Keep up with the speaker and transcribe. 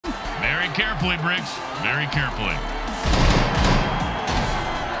carefully, Briggs. Very carefully.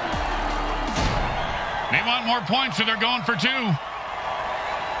 They want more points, so they're going for 2.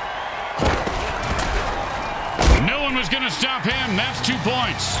 No one was going to stop him. That's 2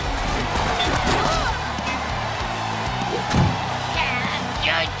 points.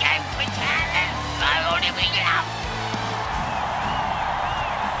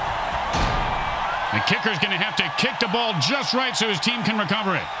 The kicker's going to have to kick the ball just right so his team can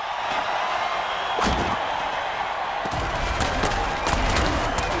recover it.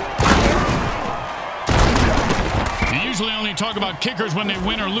 You usually only talk about kickers when they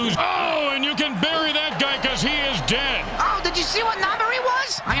win or lose. Oh, and you can bury that guy because he is dead. Oh, did you see what number he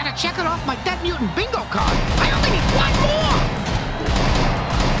was? I gotta check it off my Dead Mutant bingo card. I only need 1 more.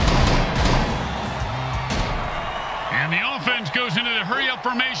 And the offense goes into the hurry-up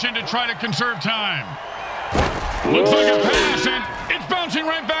formation to try to conserve time. Looks like a pass, and it's bouncing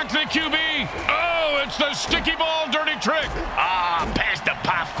right back to the QB. Oh, it's the sticky ball dirty trick. Pass the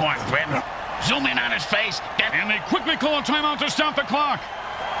popcorn, Grim. Zoom in on his face. And they quickly call a timeout to stop the clock.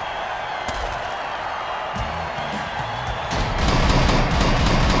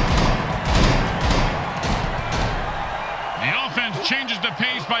 The offense changes the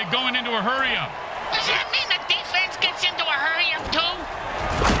pace by going into a hurry-up. Does that mean the defense gets into a hurry-up, too?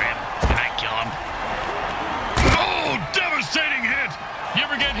 Grim, can I kill him? Oh, devastating hit. You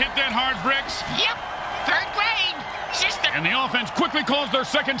ever get hit that hard, Bricks? Yep. 3rd grade. Sister. And the offense quickly calls their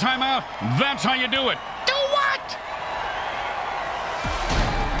second timeout. That's how you do it. Do what?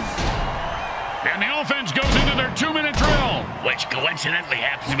 And the offense goes into their 2-minute drill. Which coincidentally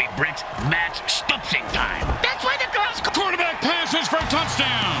happens to be Brick's match stoopsing time. That's why the girls... Quarterback passes for a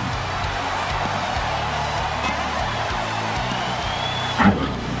touchdown.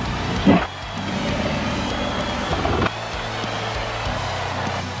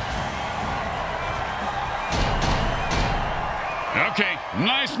 Okay,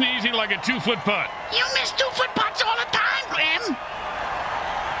 nice and easy like a 2-foot putt. You miss 2-foot putts all the time, Grim.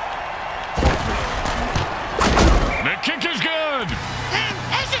 The kick is good.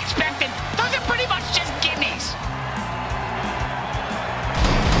 As expected, those are pretty much just gimmies.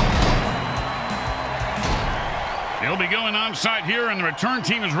 They'll be going onside here, and the return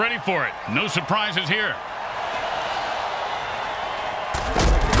team is ready for it. No surprises here.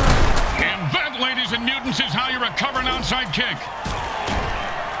 And that, ladies and mutants, is how you recover an onside kick.